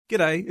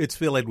G'day, it's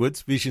Phil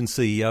Edwards, Vision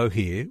CEO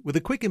here, with a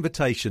quick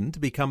invitation to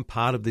become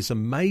part of this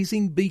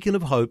amazing beacon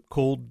of hope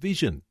called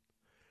Vision.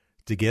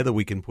 Together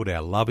we can put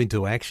our love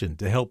into action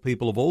to help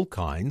people of all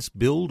kinds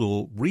build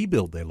or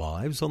rebuild their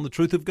lives on the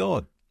truth of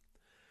God.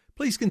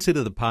 Please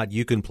consider the part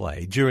you can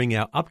play during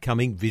our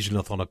upcoming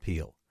Visionathon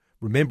appeal,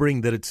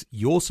 remembering that it's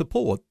your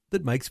support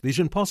that makes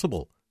Vision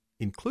possible,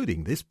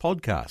 including this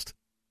podcast.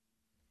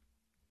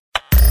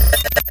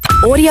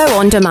 Audio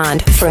on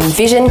demand from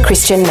Vision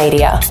Christian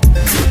Media.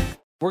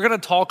 We're going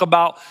to talk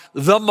about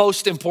the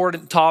most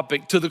important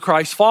topic to the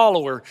Christ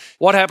follower.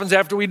 What happens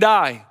after we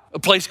die? A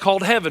place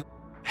called heaven.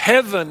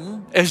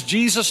 Heaven, as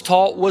Jesus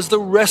taught, was the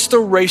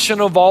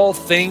restoration of all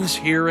things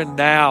here and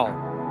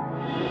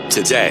now.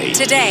 Today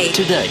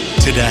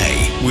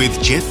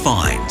with Jeff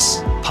Vines,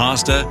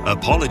 pastor,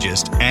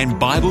 apologist, and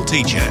Bible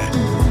teacher.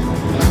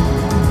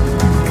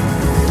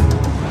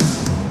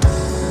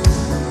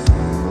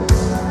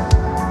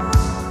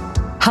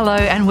 Hello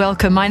and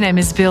welcome. My name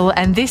is Bill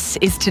and this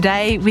is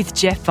Today with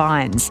Jeff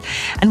Vines.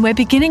 And we're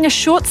beginning a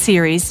short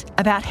series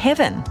about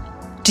heaven.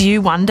 Do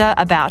you wonder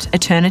about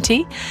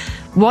eternity?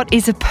 What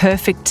is a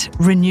perfect,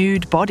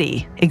 renewed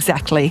body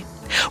exactly?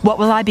 What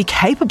will I be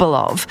capable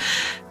of?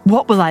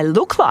 What will I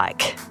look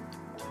like?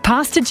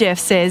 Pastor Jeff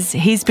says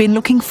he's been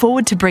looking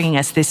forward to bringing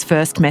us this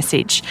first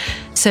message.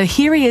 So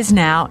here he is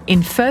now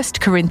in 1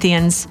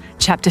 Corinthians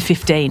chapter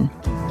 15.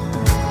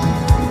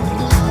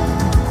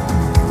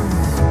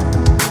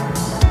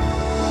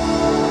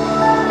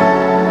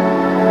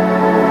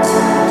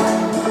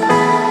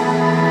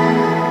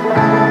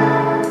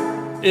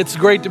 It's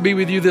great to be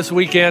with you this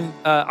weekend.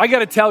 I got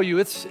to tell you,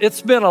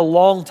 it's been a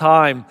long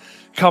time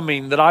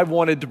coming that I've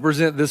wanted to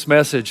present this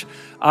message.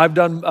 I've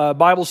done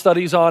Bible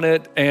studies on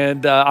it,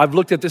 and I've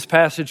looked at this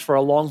passage for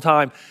a long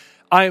time.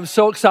 I am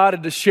so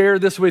excited to share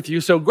this with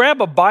you. So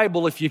grab a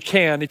Bible if you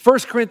can. 1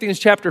 Corinthians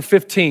chapter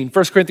 15,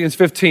 1 Corinthians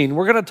 15,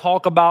 we're going to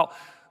talk about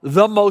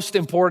the most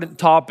important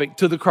topic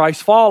to the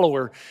Christ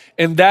follower,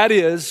 and that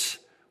is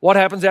what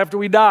happens after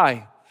we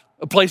die,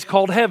 a place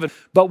called heaven.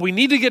 But we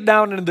need to get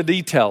down into the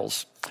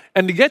details.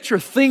 And to get your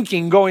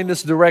thinking going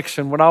this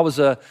direction, when I was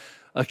a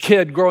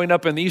kid growing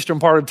up in the eastern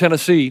part of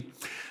Tennessee,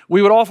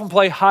 we would often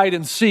play hide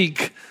and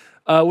seek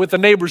with the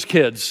neighbors'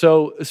 kids.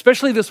 So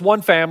especially this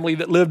one family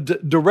that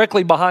lived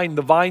directly behind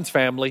the Vines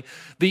family,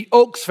 the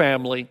Oaks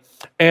family.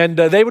 And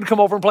they would come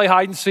over and play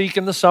hide and seek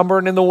in the summer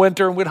and in the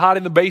winter, and we'd hide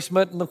in the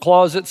basement and the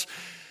closets.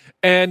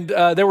 And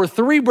there were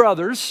three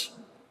brothers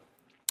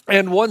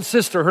and one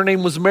sister. Her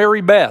name was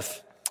Mary Beth.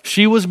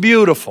 She was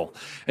beautiful.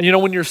 And you know,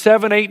 when you're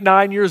 7, 8,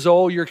 9 years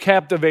old, you're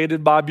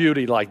captivated by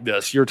beauty like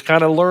this. You're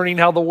kind of learning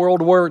how the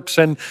world works,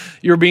 and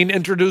you're being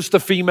introduced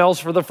to females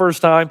for the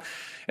first time.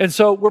 And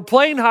so we're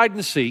playing hide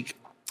and seek.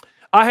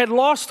 I had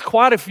lost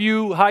quite a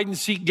few hide and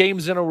seek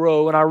games in a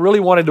row, and I really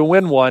wanted to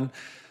win one.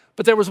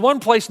 But there was one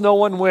place no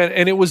one went,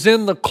 and it was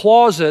in the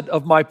closet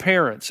of my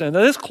parents. And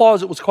this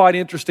closet was quite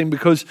interesting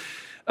because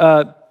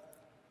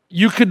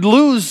you could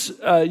lose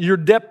your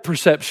depth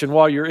perception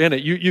while you're in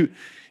it.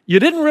 You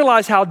didn't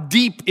realize how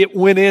deep it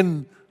went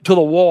in to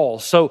the wall.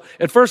 So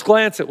at first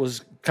glance, it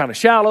was kind of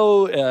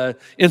shallow,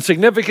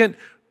 insignificant.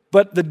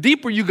 But the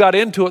deeper you got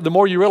into it, the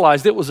more you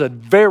realized it was a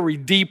very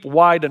deep,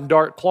 wide, and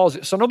dark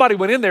closet. So nobody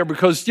went in there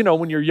because, you know,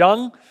 when you're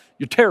young,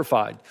 you're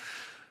terrified.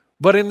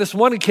 But in this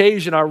one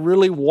occasion, I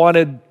really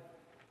wanted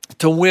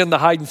to win the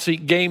hide and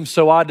seek game.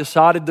 So I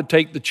decided to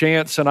take the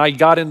chance, and I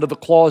got into the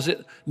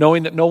closet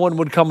knowing that no one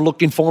would come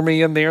looking for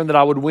me in there and that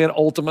I would win.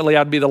 Ultimately,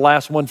 I'd be the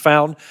last one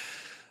found.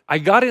 I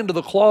got into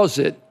the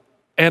closet,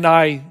 and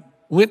I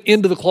went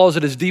into the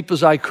closet as deep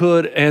as I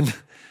could, and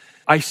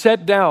I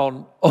sat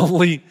down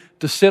only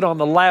to sit on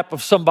the lap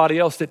of somebody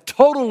else that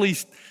totally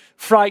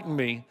frightened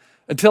me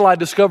until I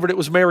discovered it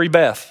was Mary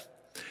Beth.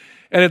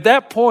 And at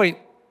that point,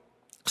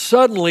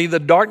 suddenly the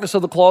darkness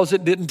of the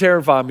closet didn't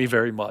terrify me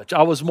very much.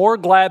 I was more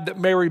glad that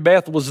Mary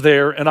Beth was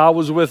there and I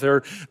was with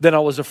her than I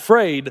was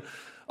afraid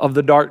of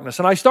the darkness.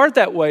 And I start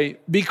that way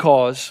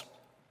because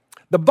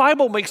the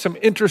Bible makes some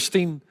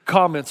interesting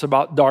comments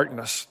about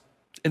darkness.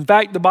 In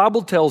fact, the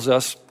Bible tells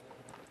us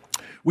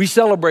we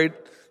celebrate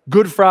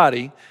Good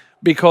Friday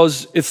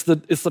because it's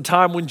the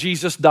time when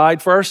Jesus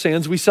died for our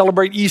sins. We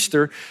celebrate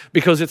Easter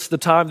because it's the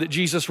time that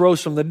Jesus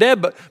rose from the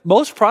dead. But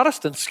most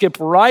Protestants skip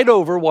right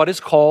over what is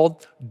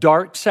called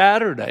Dark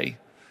Saturday,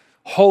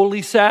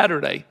 Holy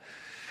Saturday.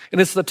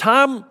 And it's the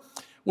time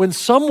when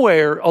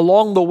somewhere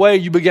along the way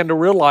you begin to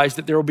realize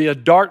that there will be a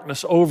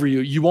darkness over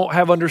you. You won't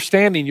have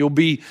understanding. You'll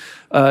be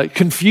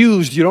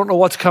confused. You don't know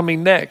what's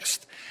coming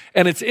next.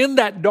 And it's in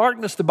that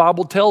darkness, the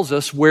Bible tells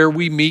us, where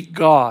we meet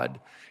God.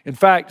 In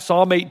fact,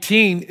 Psalm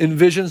 18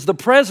 envisions the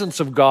presence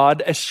of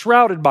God as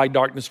shrouded by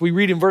darkness. We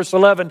read in verse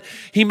 11,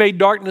 He made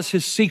darkness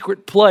His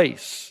secret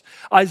place.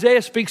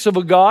 Isaiah speaks of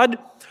a God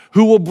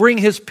who will bring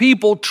His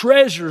people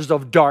treasures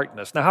of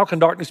darkness. Now, how can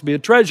darkness be a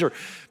treasure?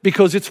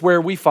 Because it's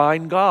where we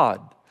find God.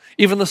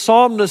 Even the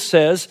psalmist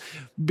says,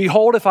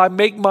 behold, if I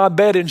make my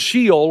bed in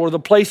Sheol, or the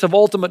place of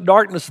ultimate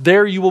darkness,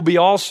 there you will be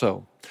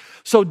also.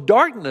 So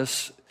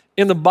darkness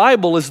in the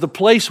Bible is the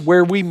place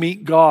where we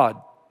meet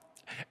God.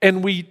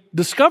 and we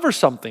discover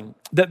something,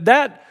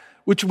 that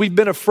which we've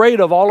been afraid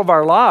of all of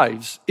our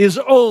lives is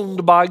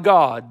owned by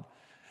God.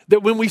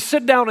 That when we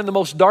sit down in the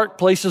most dark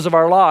places of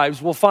our lives,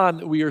 we'll find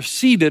that we are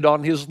seated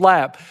on His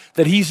lap,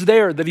 that He's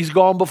there, that He's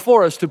gone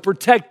before us to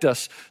protect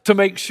us, to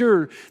make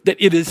sure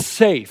that it is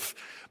safe.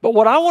 But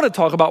what I want to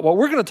talk about, what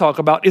we're going to talk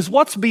about, is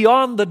what's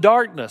beyond the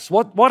darkness.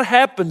 What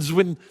happens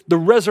when the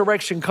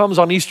resurrection comes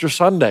on Easter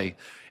Sunday?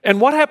 And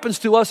what happens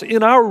to us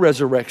in our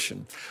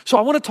resurrection? So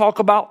I want to talk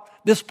about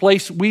this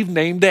place we've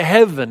named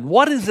heaven.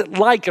 What is it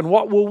like and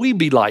what will we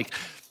be like?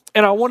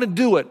 And I want to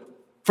do it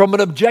from an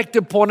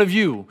objective point of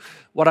view.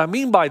 What I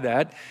mean by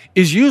that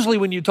is usually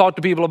when you talk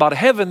to people about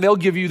heaven, they'll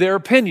give you their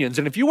opinions.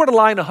 And if you were to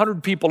line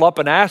 100 people up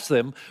and ask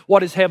them,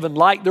 what is heaven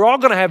like? They're all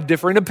going to have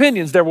different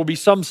opinions. There will be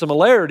some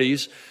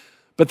similarities,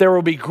 but there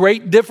will be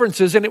great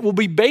differences, and it will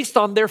be based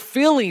on their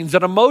feelings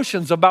and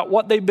emotions about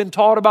what they've been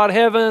taught about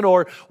heaven,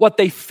 or what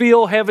they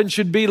feel heaven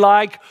should be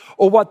like,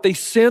 or what they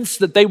sense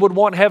that they would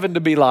want heaven to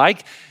be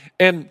like.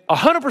 And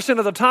 100%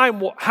 of the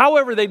time,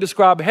 however they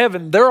describe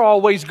heaven, they're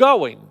always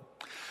going.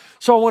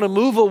 So I want to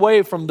move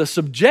away from the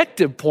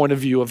subjective point of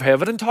view of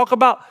heaven and talk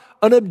about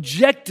an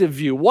objective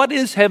view. What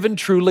is heaven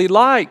truly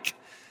like?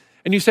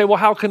 And you say, well,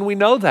 how can we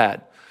know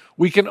that?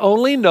 We can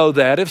only know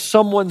that if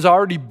someone's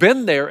already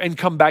been there and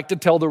come back to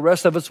tell the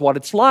rest of us what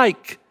it's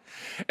like.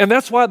 And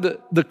that's why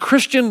the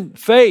Christian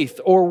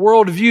faith or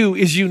worldview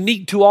is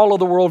unique to all of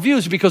the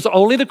worldviews, because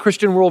only the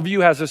Christian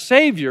worldview has a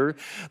Savior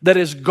that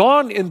has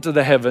gone into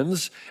the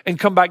heavens and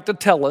come back to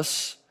tell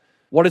us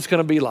what it's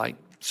going to be like.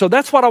 So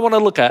that's what I want to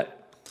look at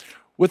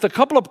with a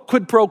couple of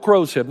quid pro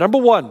quos here. Number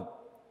one,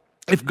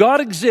 if God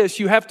exists,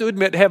 you have to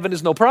admit heaven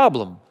is no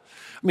problem.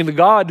 I mean, the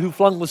God who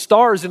flung the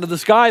stars into the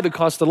sky, the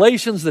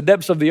constellations, the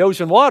depths of the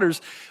ocean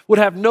waters, would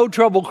have no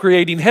trouble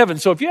creating heaven.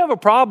 So if you have a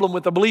problem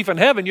with the belief in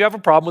heaven, you have a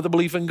problem with the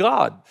belief in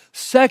God.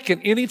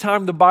 Second,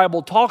 anytime the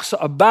Bible talks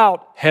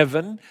about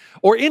heaven,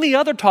 or any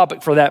other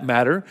topic for that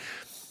matter,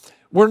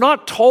 we're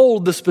not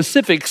told the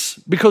specifics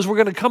because we're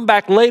going to come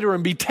back later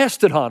and be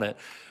tested on it.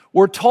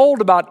 We're told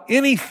about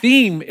any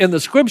theme in the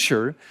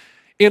Scripture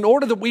in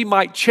order that we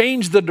might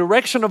change the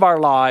direction of our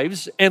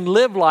lives and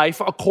live life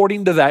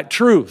according to that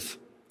truth.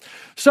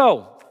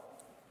 So,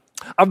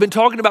 I've been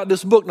talking about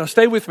this book. Now,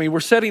 stay with me. We're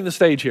setting the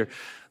stage here.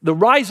 The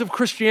Rise of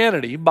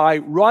Christianity by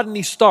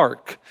Rodney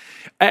Stark.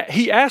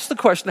 He asked the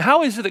question,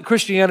 how is it that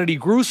Christianity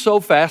grew so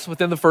fast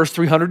within the first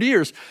 300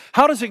 years?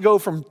 How does it go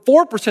from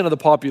 4% of the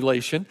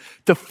population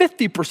to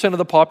 50% of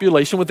the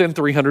population within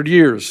 300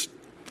 years?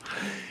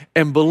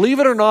 And believe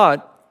it or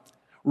not,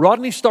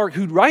 Rodney Stark,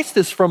 who writes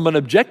this from an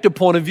objective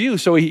point of view,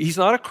 so he's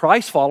not a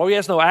Christ follower, he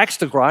has no axe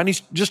to grind,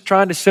 he's just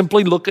trying to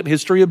simply look at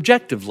history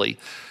objectively.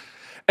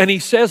 And he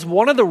says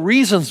one of the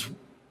reasons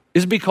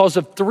is because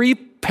of 3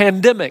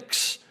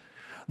 pandemics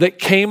that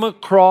came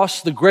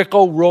across the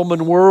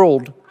Greco-Roman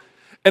world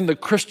and the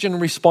Christian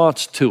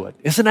response to it.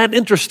 Isn't that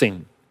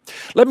interesting?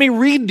 Let me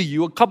read to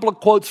you a couple of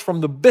quotes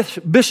from the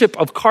Bishop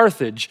of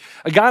Carthage,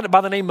 a guy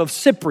by the name of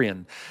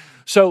Cyprian.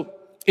 So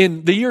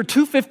in the year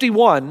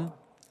 251,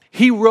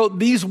 he wrote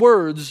these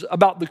words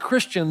about the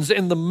Christians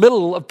in the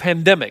middle of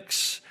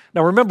pandemics.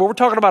 Now remember, we're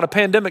talking about a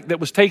pandemic that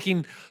was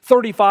taking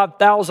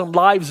 35,000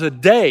 lives a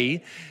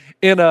day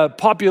in a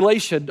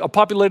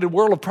populated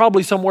world of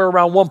probably somewhere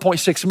around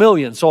 1.6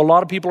 million. So a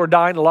lot of people are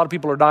dying, a lot of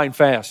people are dying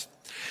fast.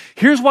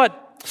 Here's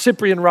what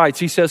Cyprian writes.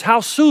 He says, how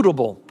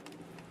suitable,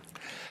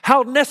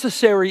 how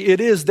necessary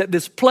it is that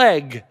this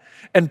plague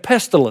and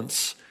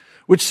pestilence,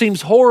 which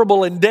seems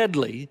horrible and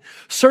deadly,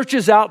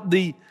 searches out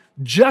the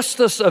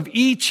justice of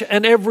each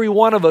and every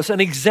one of us and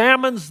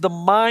examines the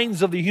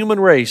minds of the human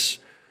race,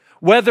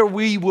 whether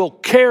we will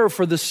care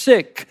for the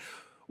sick,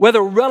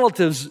 whether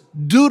relatives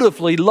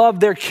dutifully love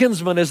their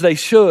kinsmen as they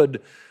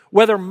should,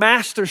 whether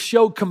masters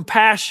show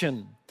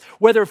compassion,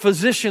 whether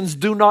physicians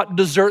do not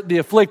desert the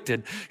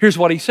afflicted. Here's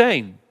what he's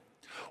saying.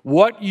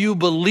 What you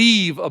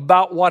believe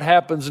about what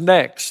happens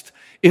next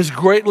is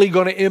greatly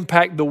going to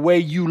impact the way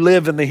you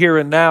live in the here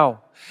and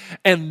now.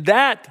 And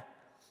that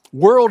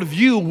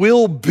worldview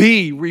will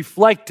be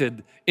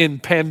reflected in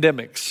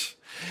pandemics.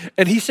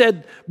 And he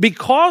said,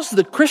 because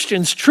the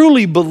Christians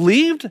truly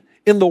believed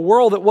in the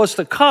world that was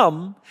to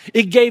come,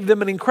 it gave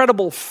them an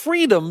incredible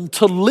freedom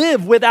to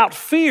live without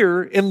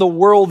fear in the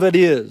world that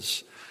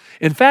is.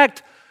 In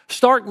fact,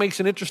 Stark makes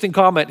an interesting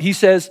comment. He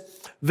says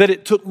that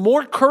it took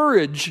more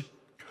courage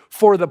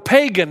for the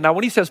pagan. Now,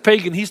 when he says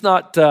pagan, he's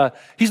not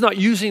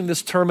using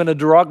this term in a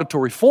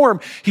derogatory form.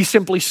 He's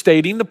simply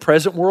stating the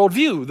present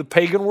worldview, the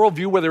pagan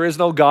worldview where there is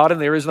no God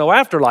and there is no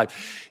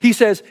afterlife. He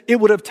says it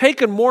would have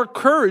taken more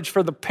courage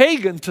for the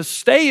pagan to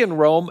stay in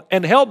Rome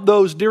and help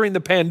those during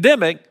the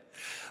pandemic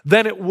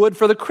than it would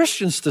for the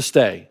Christians to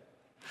stay.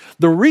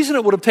 The reason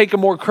it would have taken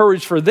more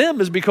courage for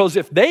them is because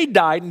if they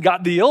died and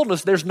got the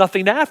illness, there's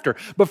nothing after.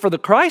 But for the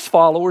Christ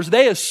followers,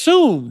 they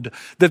assumed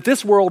that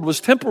this world was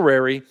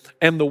temporary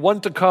and the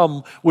one to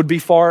come would be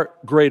far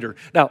greater.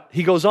 Now,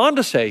 he goes on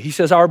to say, he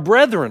says, our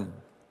brethren,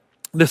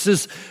 this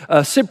is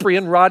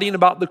Cyprian writing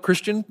about the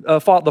Christian, the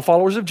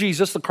followers of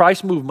Jesus, the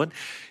Christ movement.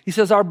 He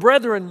says, our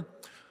brethren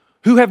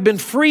who have been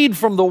freed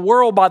from the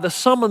world by the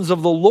summons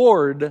of the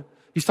Lord,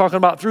 he's talking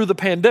about through the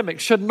pandemic,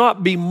 should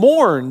not be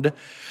mourned,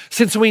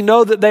 since we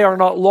know that they are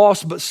not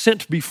lost but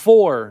sent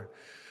before,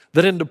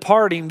 that in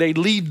departing they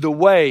lead the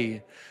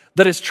way,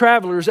 that as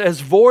travelers,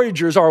 as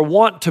voyagers are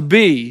wont to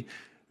be,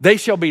 they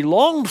shall be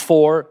longed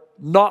for,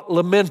 not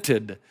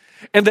lamented,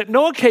 and that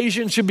no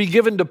occasion should be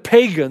given to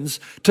pagans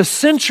to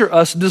censure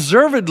us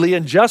deservedly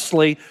and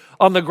justly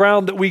on the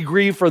ground that we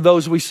grieve for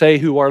those we say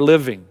who are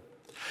living.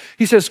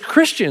 He says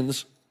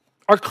Christians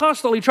are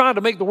constantly trying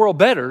to make the world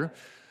better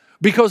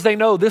because they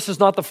know this is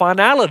not the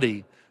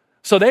finality.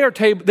 So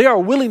they are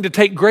willing to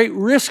take great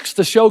risks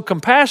to show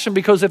compassion,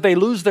 because if they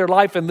lose their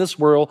life in this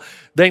world,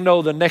 they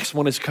know the next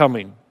one is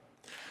coming.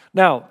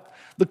 Now,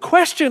 the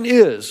question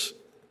is,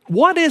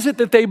 what is it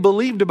that they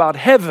believed about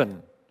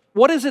heaven?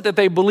 What is it that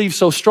they believe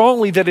so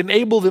strongly that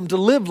enabled them to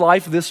live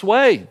life this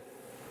way?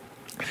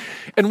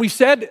 And we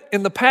said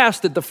in the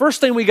past that the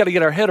first thing we got to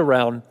get our head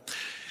around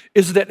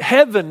is that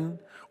heaven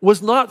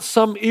was not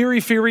some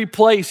airy-fairy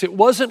place. It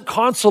wasn't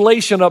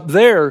consolation up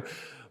there,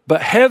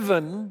 but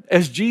heaven,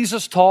 as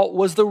Jesus taught,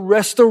 was the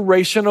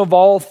restoration of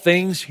all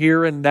things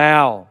here and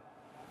now.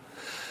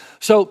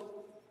 So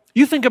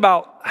you think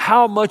about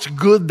how much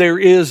good there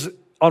is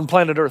on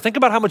planet Earth. Think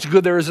about how much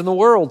good there is in the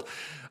world.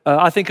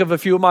 I think of a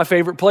few of my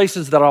favorite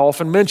places that I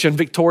often mention.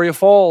 Victoria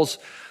Falls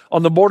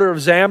on the border of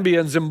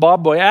Zambia and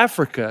Zimbabwe,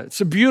 Africa. It's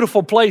a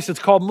beautiful place. It's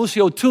called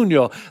Museo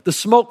Tunyo, the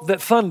smoke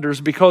that thunders,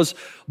 because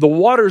the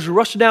waters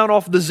rush down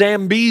off the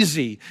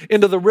Zambezi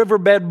into the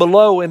riverbed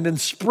below and then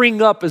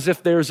spring up as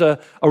if there's a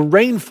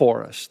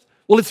rainforest.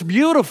 Well, it's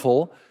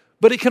beautiful,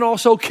 but it can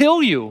also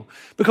kill you,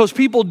 because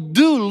people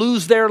do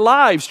lose their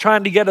lives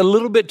trying to get a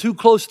little bit too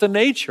close to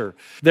nature.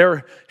 There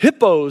are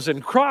hippos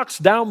and crocs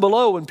down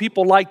below, and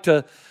people like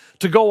to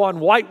go on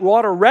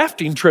whitewater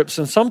rafting trips,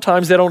 and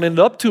sometimes they don't end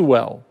up too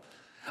well.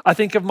 I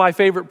think of my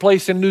favorite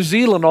place in New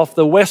Zealand off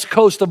the west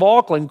coast of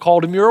Auckland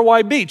called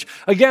Muriwai Beach.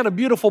 Again, a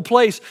beautiful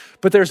place,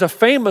 but there's a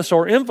famous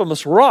or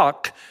infamous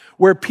rock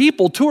where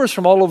people, tourists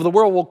from all over the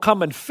world, will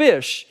come and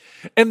fish,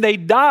 and they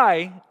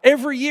die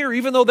every year,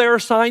 even though there are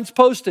signs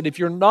posted. If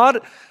you're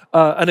not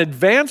an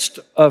advanced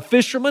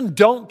fisherman,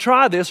 don't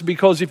try this,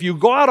 because if you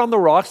go out on the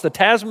rocks, the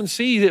Tasman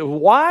Sea is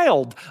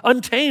wild,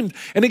 untamed,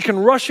 and it can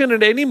rush in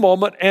at any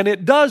moment, and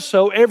it does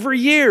so every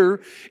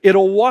year.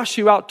 It'll wash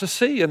you out to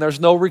sea, and there's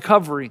no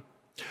recovery.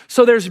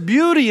 So there's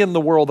beauty in the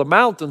world, the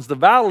mountains, the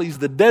valleys,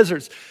 the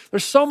deserts.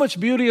 There's so much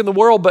beauty in the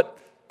world, but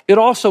it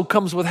also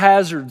comes with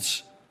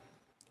hazards,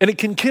 and it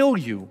can kill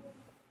you.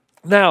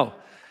 Now,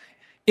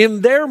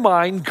 in their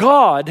mind,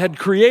 God had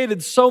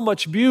created so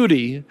much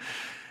beauty,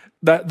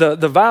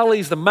 the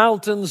valleys, the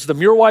mountains, the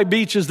Muriwai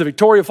beaches, the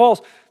Victoria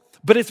Falls,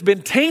 but it's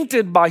been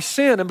tainted by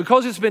sin. And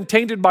because it's been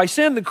tainted by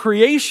sin, the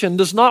creation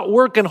does not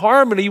work in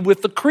harmony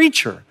with the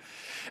creature.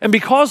 And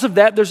because of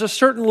that, there's a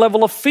certain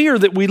level of fear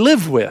that we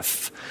live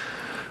with.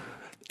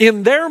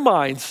 In their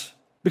minds,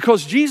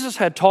 because Jesus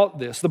had taught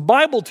this, the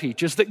Bible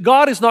teaches that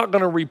God is not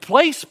going to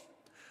replace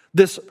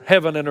this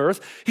heaven and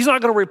earth. He's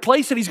not going to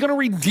replace it. He's going to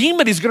redeem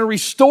it. He's going to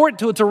restore it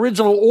to its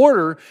original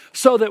order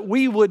so that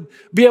we would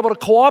be able to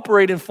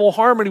cooperate in full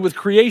harmony with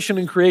creation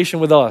and creation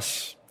with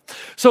us.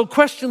 So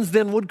questions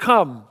then would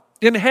come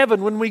in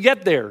heaven when we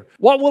get there.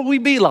 What will we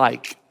be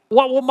like?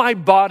 What will my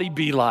body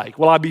be like?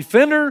 Will I be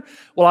thinner?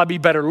 Will I be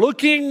better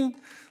looking?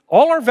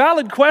 All are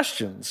valid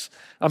questions.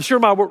 I'm sure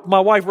my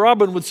wife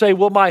Robin would say,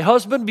 will my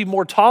husband be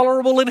more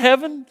tolerable in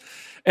heaven?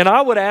 And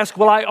I would ask,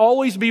 will I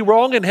always be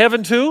wrong in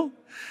heaven too?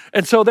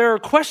 And so there are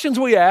questions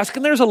we ask,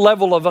 and there's a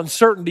level of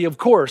uncertainty, of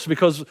course,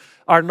 because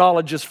our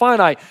knowledge is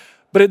finite.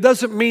 But it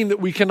doesn't mean that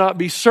we cannot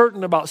be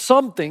certain about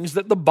some things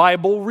that the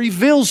Bible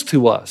reveals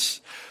to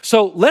us.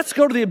 So let's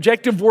go to the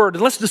objective word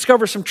and let's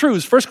discover some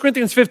truths. 1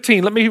 Corinthians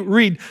 15, let me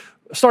read,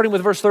 starting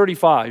with verse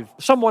 35.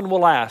 Someone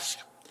will ask,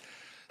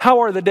 how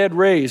are the dead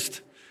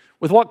raised?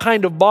 With what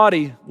kind of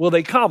body will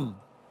they come?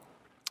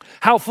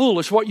 How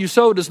foolish, what you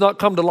sow does not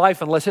come to life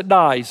unless it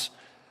dies.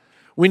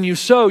 When you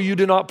sow, you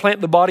do not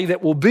plant the body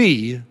that will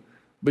be,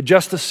 but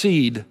just a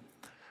seed,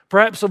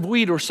 perhaps of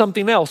wheat or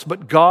something else.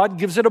 But God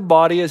gives it a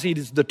body as He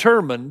is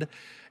determined,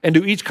 and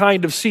to each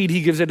kind of seed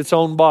He gives it its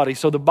own body.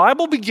 So the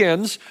Bible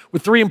begins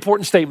with three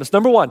important statements.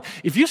 Number one,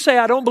 if you say,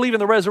 I don't believe in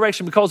the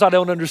resurrection because I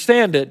don't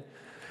understand it,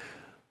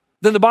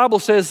 then the Bible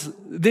says,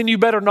 then you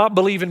better not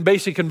believe in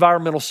basic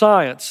environmental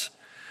science,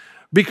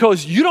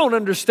 because you don't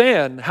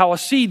understand how a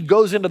seed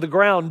goes into the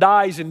ground,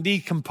 dies and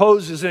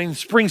decomposes and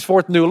springs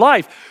forth new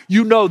life.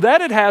 You know that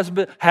it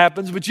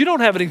happens, but you don't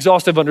have an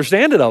exhaustive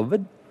understanding of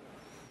it.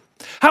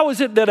 How is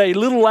it that a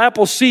little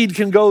apple seed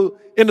can go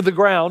into the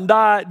ground,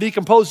 die,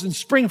 decompose, and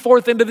spring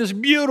forth into this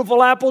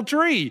beautiful apple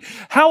tree?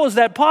 How is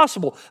that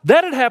possible?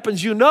 That it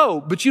happens, you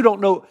know, but you don't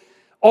know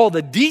all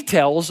the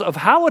details of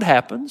how it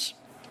happens.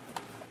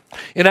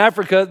 In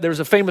Africa,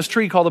 there's a famous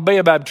tree called the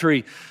baobab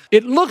tree.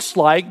 It looks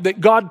like that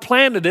God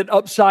planted it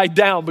upside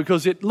down,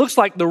 because it looks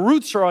like the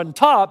roots are on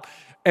top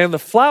and the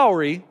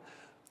flowery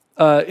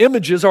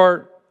images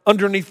are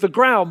underneath the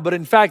ground, but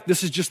in fact,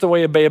 this is just the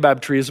way a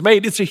baobab tree is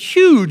made. It's a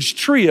huge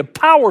tree, a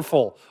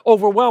powerful,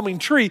 overwhelming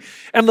tree,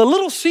 and the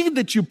little seed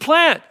that you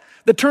plant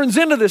that turns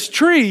into this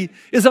tree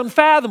is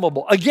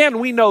unfathomable. Again,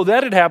 we know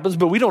that it happens,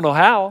 but we don't know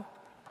how.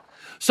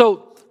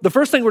 So the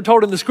first thing we're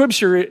told in the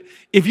scripture,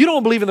 if you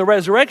don't believe in the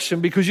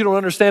resurrection because you don't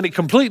understand it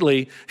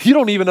completely, you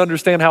don't even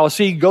understand how a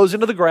seed goes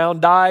into the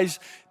ground, dies,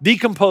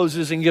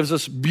 decomposes, and gives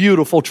us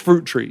beautiful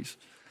fruit trees.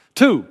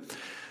 2,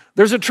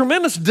 there's a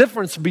tremendous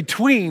difference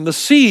between the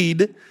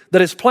seed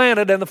that is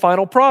planted and the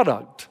final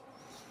product.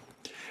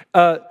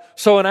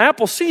 So an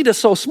apple seed is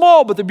so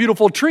small, but the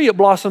beautiful tree it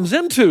blossoms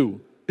into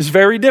is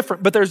very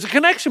different. But there's a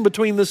connection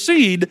between the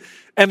seed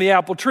and the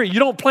apple tree. You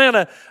don't plant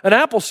an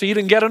apple seed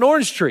and get an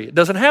orange tree. It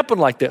doesn't happen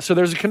like that. So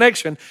there's a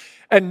connection.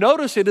 And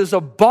notice it is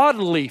a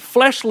bodily,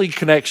 fleshly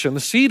connection. The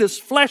seed is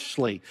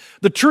fleshly.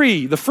 The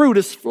tree, the fruit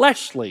is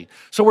fleshly.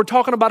 So we're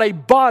talking about a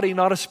body,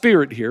 not a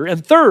spirit here.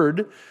 And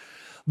third,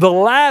 the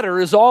latter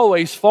is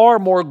always far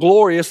more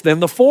glorious than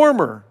the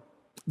former.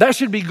 That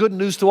should be good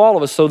news to all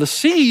of us. So the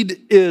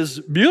seed is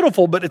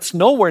beautiful, but it's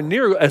nowhere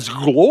near as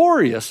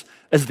glorious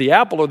as the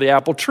apple or the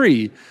apple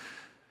tree.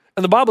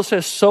 And the Bible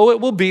says, so it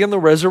will be in the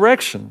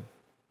resurrection.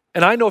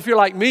 And I know if you're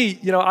like me,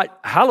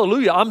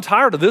 hallelujah, I'm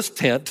tired of this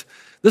tent.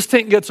 This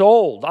tent gets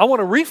old. I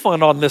want a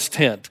refund on this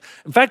tent.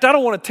 In fact, I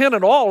don't want a tent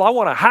at all. I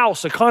want a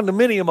house, a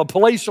condominium, a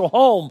palatial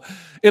home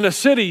in a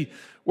city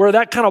where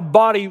that kind of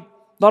body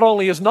not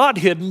only is not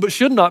hidden, but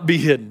should not be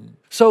hidden.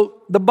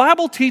 So the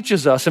Bible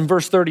teaches us in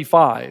verse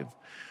 35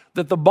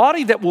 that the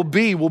body that will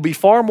be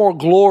far more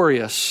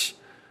glorious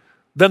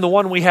than the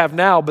one we have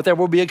now, but there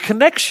will be a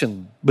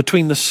connection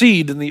between the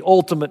seed and the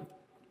ultimate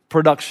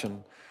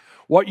production.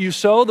 What you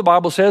sow, the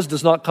Bible says,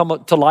 does not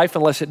come to life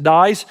unless it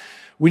dies.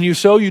 When you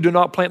sow, you do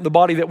not plant the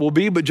body that will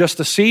be, but just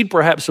a seed,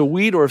 perhaps a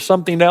weed or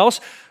something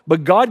else.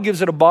 But God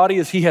gives it a body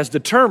as He has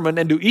determined,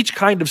 and to each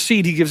kind of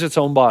seed, He gives its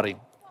own body.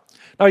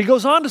 Now, He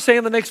goes on to say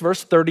in the next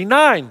verse,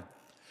 39,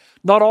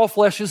 not all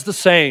flesh is the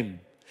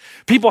same.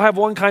 People have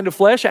one kind of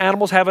flesh,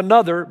 animals have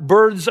another,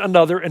 birds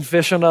another, and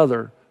fish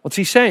another. What's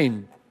He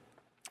saying?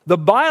 The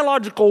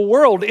biological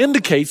world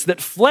indicates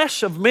that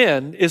flesh of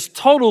men is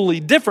totally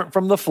different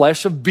from the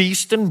flesh of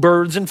beasts and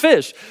birds and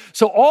fish.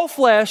 So all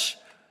flesh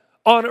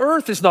on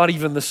earth is not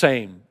even the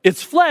same.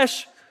 It's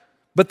flesh,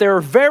 but there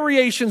are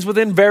variations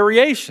within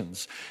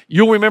variations.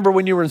 You'll remember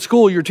when you were in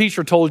school, your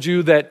teacher told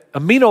you that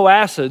amino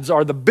acids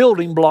are the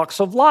building blocks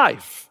of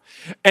life.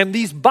 And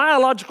these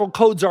biological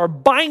codes are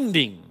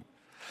binding.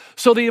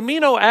 So the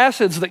amino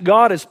acids that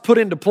God has put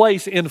into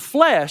place in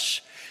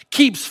flesh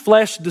keeps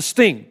flesh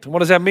distinct. What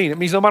does that mean? It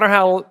means no matter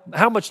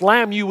how much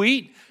lamb you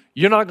eat,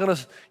 you're not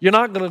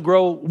gonna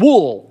grow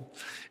wool.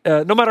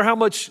 No matter how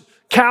much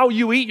cow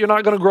you eat, you're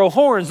not gonna grow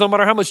horns. No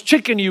matter how much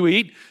chicken you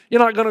eat, you're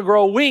not gonna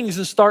grow wings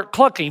and start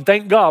clucking.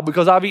 Thank God,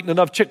 because I've eaten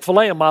enough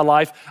Chick-fil-A in my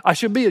life. I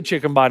should be a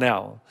chicken by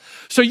now.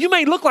 So you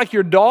may look like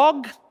your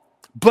dog,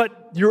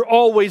 but you're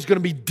always gonna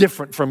be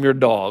different from your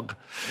dog.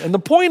 And the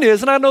point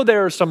is, and I know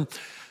there are some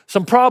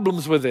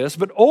problems with this,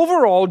 but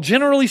overall,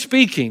 generally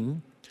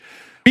speaking,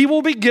 we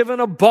will be given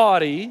a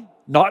body,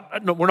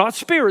 we're not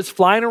spirits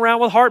flying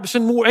around with harps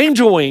and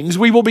angel wings.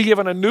 We will be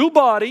given a new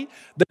body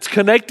that's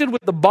connected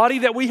with the body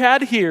that we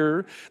had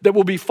here that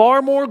will be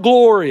far more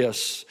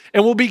glorious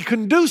and will be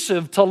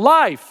conducive to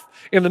life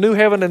in the new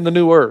heaven and the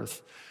new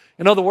earth.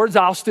 In other words,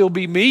 I'll still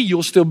be me,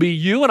 you'll still be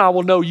you, and I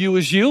will know you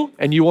as you,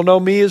 and you will know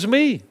me as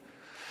me.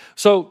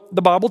 So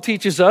the Bible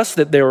teaches us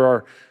that there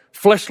are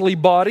fleshly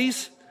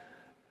bodies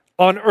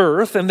on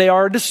earth, and they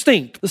are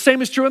distinct. The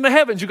same is true in the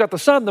heavens. You've got the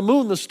sun, the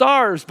moon, the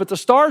stars, but the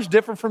stars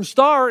differ from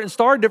star, and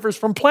star differs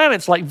from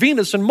planets like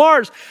Venus and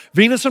Mars.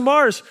 Venus and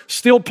Mars,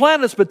 still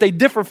planets, but they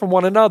differ from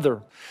one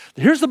another.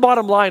 Here's the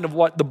bottom line of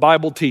what the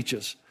Bible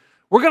teaches.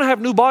 We're going to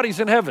have new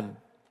bodies in heaven,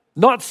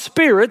 not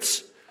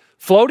spirits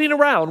floating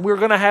around. We're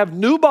going to have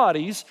new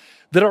bodies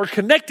that are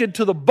connected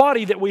to the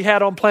body that we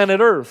had on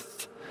planet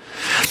Earth.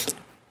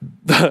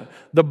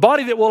 The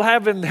body that we'll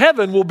have in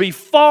heaven will be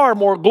far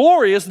more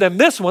glorious than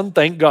this one,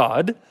 thank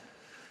God.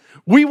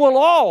 We will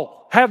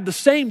all have the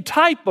same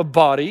type of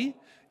body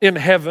in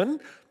heaven,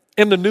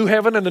 in the new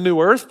heaven and the new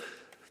earth,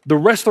 the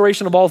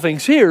restoration of all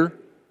things here,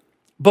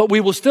 but we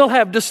will still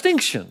have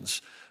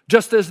distinctions,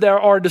 just as there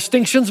are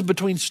distinctions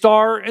between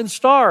star and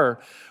star,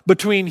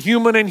 between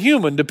human and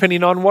human,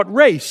 depending on what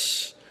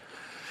race.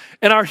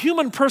 And our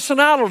human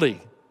personality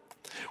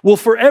will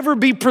forever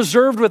be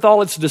preserved with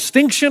all its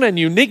distinction and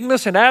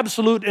uniqueness and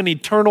absolute and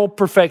eternal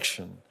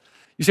perfection.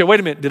 You say, wait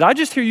a minute, did I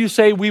just hear you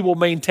say we will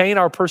maintain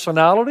our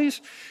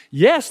personalities?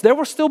 Yes, there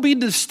will still be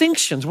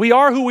distinctions. We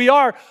are who we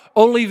are,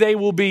 only they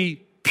will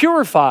be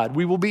purified.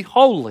 We will be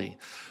holy.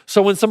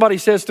 So when somebody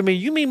says to me,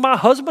 you mean my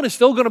husband is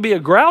still going to be a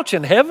grouch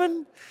in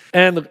heaven?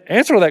 And the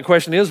answer to that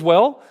question is,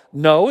 well,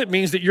 no, it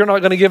means that you're not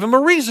going to give him a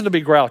reason to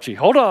be grouchy.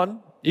 Hold on.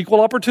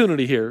 Equal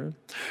opportunity here.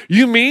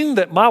 You mean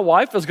that my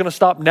wife is going to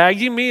stop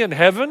nagging me in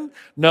heaven?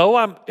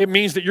 No, it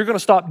means that you're going to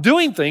stop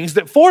doing things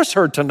that force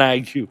her to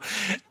nag you.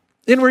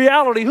 In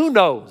reality, who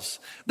knows?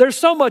 There's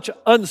so much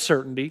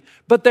uncertainty,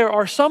 but there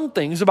are some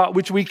things about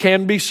which we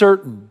can be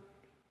certain.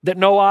 that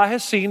no eye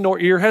has seen, nor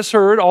ear has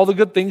heard, all the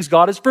good things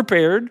God has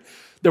prepared,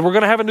 that we're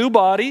going to have a new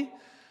body,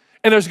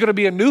 and there's going to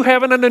be a new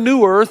heaven and a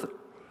new earth.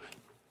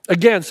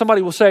 Again,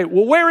 somebody will say,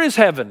 well, where is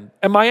heaven?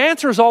 And my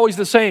answer is always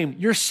the same.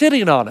 You're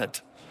sitting on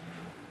it.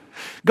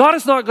 God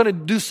is not going to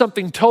do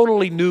something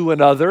totally new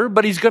and other,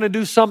 but he's going to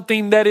do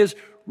something that is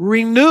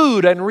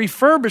renewed and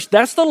refurbished.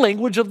 That's the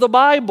language of the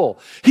Bible.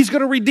 He's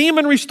going to redeem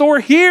and restore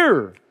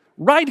here,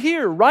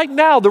 right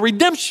now, the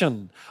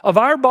redemption of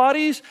our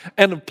bodies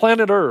and of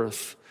planet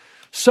Earth.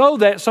 So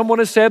that, someone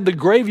has said, the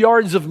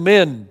graveyards of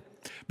men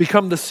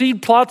become the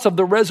seed plots of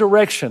the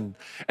resurrection,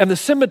 and the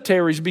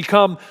cemeteries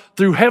become,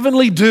 through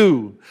heavenly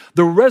dew,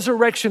 the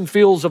resurrection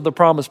fields of the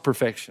promised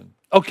perfection.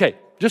 Okay,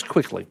 just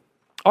quickly.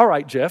 All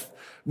right, Jeff,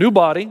 new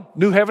body,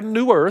 new heaven,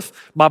 new earth.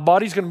 My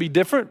body's going to be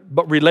different,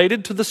 but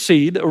related to the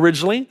seed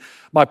originally.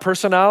 My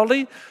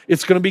personality,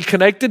 it's going to be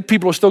connected.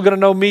 People are still going to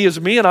know me as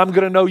me, and I'm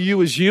going to know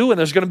you as you, and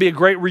there's going to be a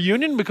great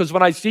reunion because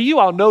when I see you,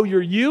 I'll know you're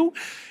you.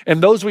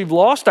 And those we've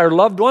lost, our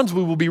loved ones,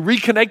 we will be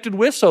reconnected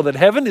with, so that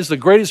heaven is the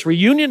greatest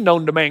reunion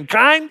known to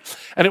mankind,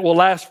 and it will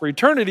last for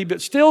eternity. But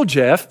still,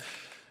 Jeff,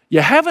 you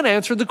haven't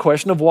answered the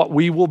question of what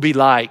we will be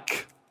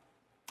like.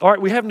 All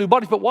right, we have new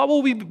bodies, but what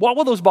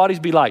will those bodies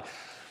be like?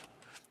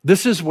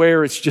 This is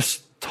where it's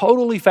just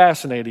totally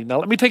fascinating. Now,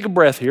 let me take a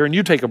breath here, and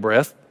you take a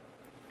breath.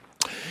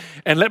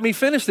 And let me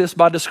finish this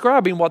by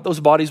describing what those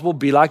bodies will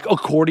be like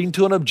according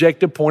to an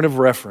objective point of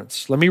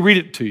reference. Let me read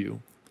it to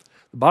you.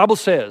 The Bible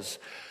says,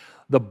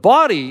 the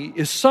body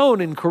is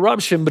sown in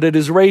corruption, but it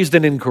is raised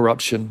in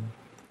incorruption.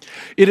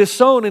 It is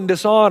sown in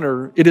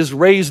dishonor, it is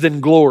raised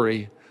in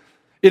glory.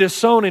 It is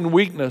sown in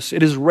weakness,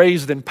 it is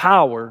raised in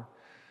power.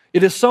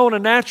 It is sown a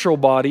natural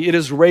body, it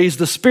is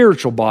raised a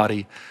spiritual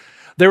body.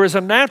 There is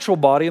a natural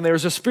body and there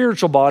is a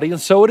spiritual body,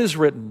 and so it is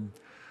written.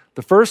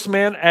 The first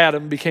man,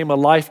 Adam, became a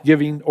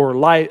life-giving or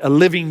a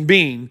living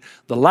being.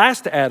 The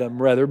last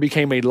Adam, rather,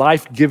 became a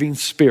life-giving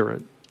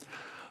spirit.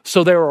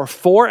 So there are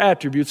 4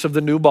 attributes of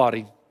the new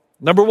body.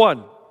 Number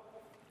 1,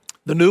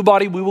 the new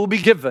body we will be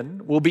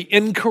given will be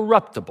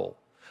incorruptible.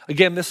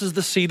 Again, this is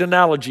the seed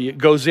analogy. It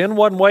goes in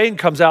one way and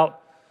comes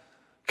out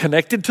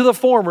connected to the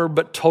former,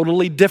 but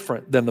totally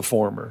different than the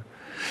former.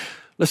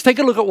 Let's take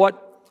a look at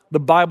what the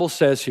Bible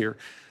says here.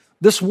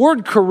 This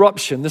word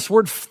corruption, this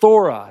word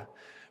phthora,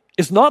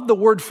 is not the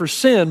word for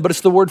sin, but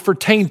it's the word for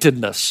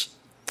taintedness.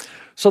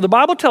 So the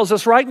Bible tells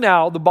us right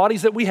now the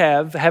bodies that we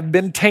have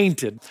been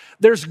tainted.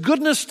 There's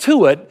goodness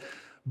to it,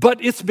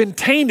 but it's been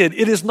tainted.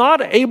 It is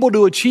not able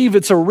to achieve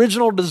its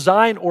original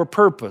design or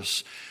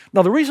purpose.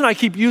 Now, the reason I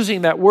keep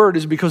using that word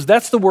is because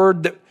that's the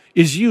word that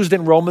is used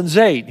in Romans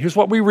 8. Here's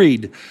what we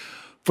read.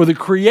 For the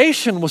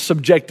creation was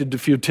subjected to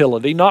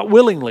futility, not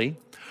willingly,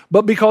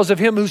 but because of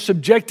him who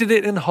subjected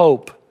it in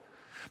hope.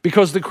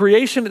 Because the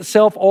creation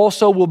itself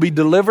also will be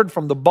delivered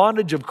from the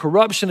bondage of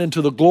corruption into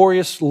the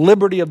glorious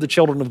liberty of the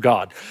children of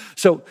God.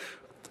 So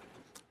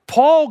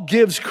Paul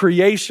gives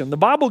creation, the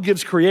Bible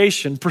gives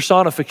creation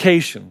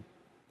personification.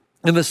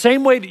 In the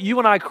same way that you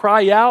and I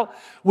cry out,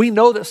 we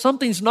know that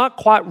something's not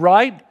quite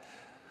right.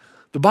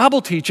 The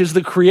Bible teaches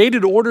the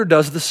created order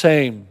does the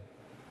same.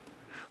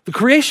 The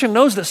creation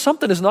knows that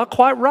something is not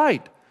quite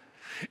right.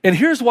 And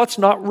here's what's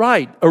not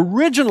right.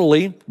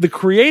 Originally, the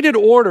created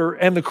order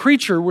and the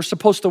creature were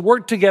supposed to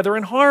work together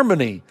in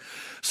harmony.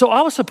 So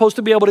I was supposed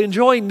to be able to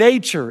enjoy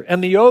nature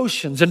and the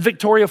oceans and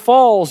Victoria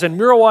Falls and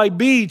Muriel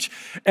Beach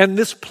and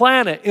this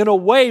planet in a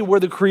way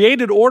where the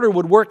created order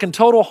would work in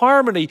total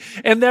harmony,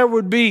 and there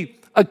would be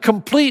a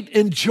complete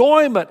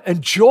enjoyment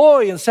and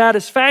joy and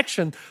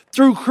satisfaction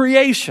through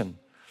creation.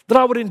 That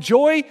I would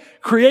enjoy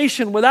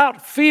creation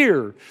without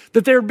fear,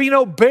 that there would be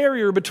no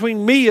barrier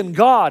between me and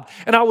God,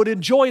 and I would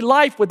enjoy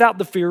life without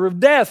the fear of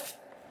death.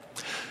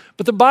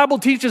 But the Bible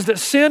teaches that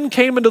sin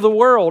came into the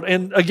world,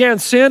 and again,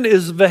 sin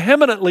is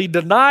vehemently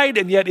denied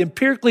and yet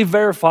empirically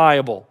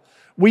verifiable.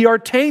 We are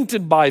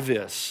tainted by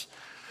this.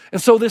 And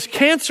so this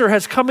cancer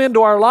has come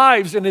into our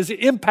lives and has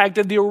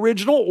impacted the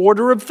original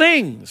order of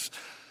things.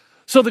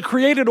 So the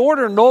created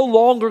order no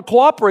longer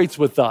cooperates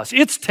with us.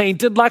 It's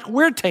tainted like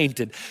we're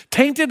tainted.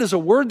 Tainted is a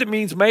word that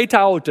means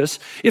metaotis.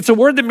 It's a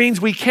word that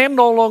means we can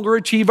no longer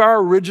achieve our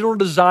original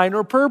design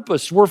or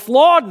purpose. We're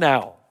flawed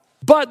now.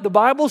 But the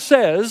Bible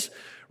says,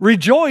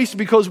 rejoice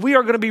because we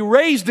are going to be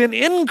raised in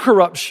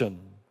incorruption.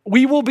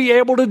 We will be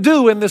able to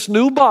do in this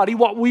new body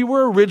what we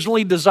were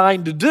originally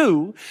designed to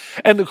do,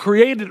 and the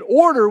created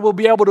order will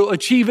be able to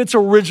achieve its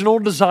original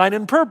design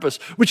and purpose,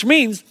 which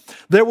means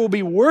there will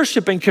be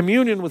worship and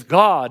communion with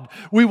God.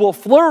 We will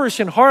flourish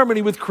in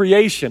harmony with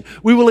creation.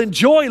 We will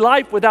enjoy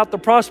life without the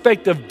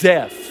prospect of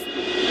death.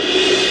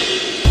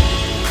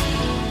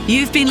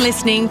 You've been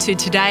listening to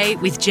Today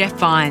with Jeff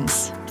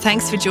Vines.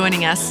 Thanks for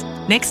joining us.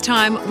 Next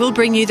time, we'll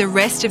bring you the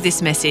rest of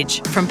this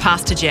message from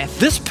Pastor Jeff.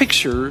 This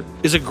picture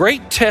is a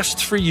great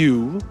test for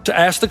you to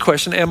ask the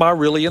question, am I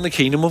really in the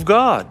kingdom of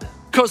God?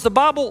 Because the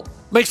Bible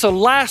makes a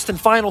last and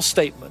final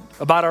statement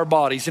about our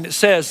bodies, and it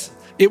says,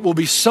 it will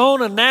be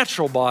sown a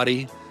natural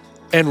body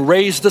and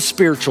raised a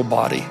spiritual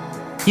body.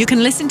 You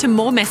can listen to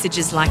more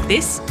messages like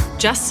this.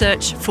 Just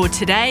search for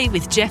Today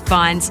with Jeff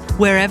Vines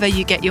wherever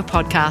you get your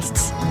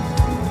podcasts.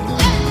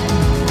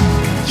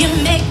 You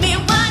make me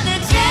wanna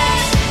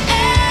dance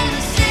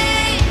and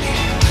sing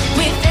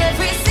with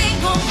every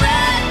single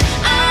breath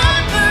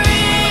I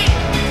breathe.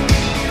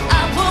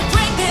 I will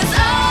bring this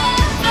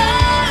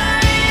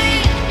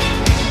offering.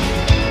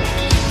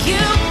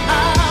 You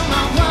are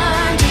my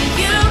wonder.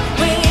 You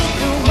bring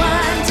the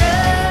wonder.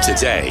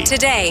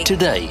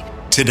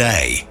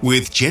 Today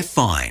with Jeff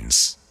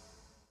Vines.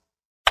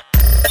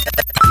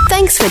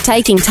 Thanks for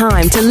taking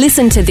time to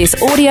listen to this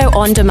audio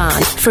on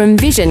demand from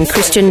Vision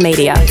Christian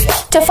Media.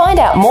 To find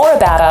out more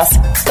about us,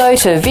 go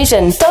to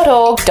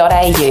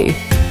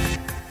vision.org.au.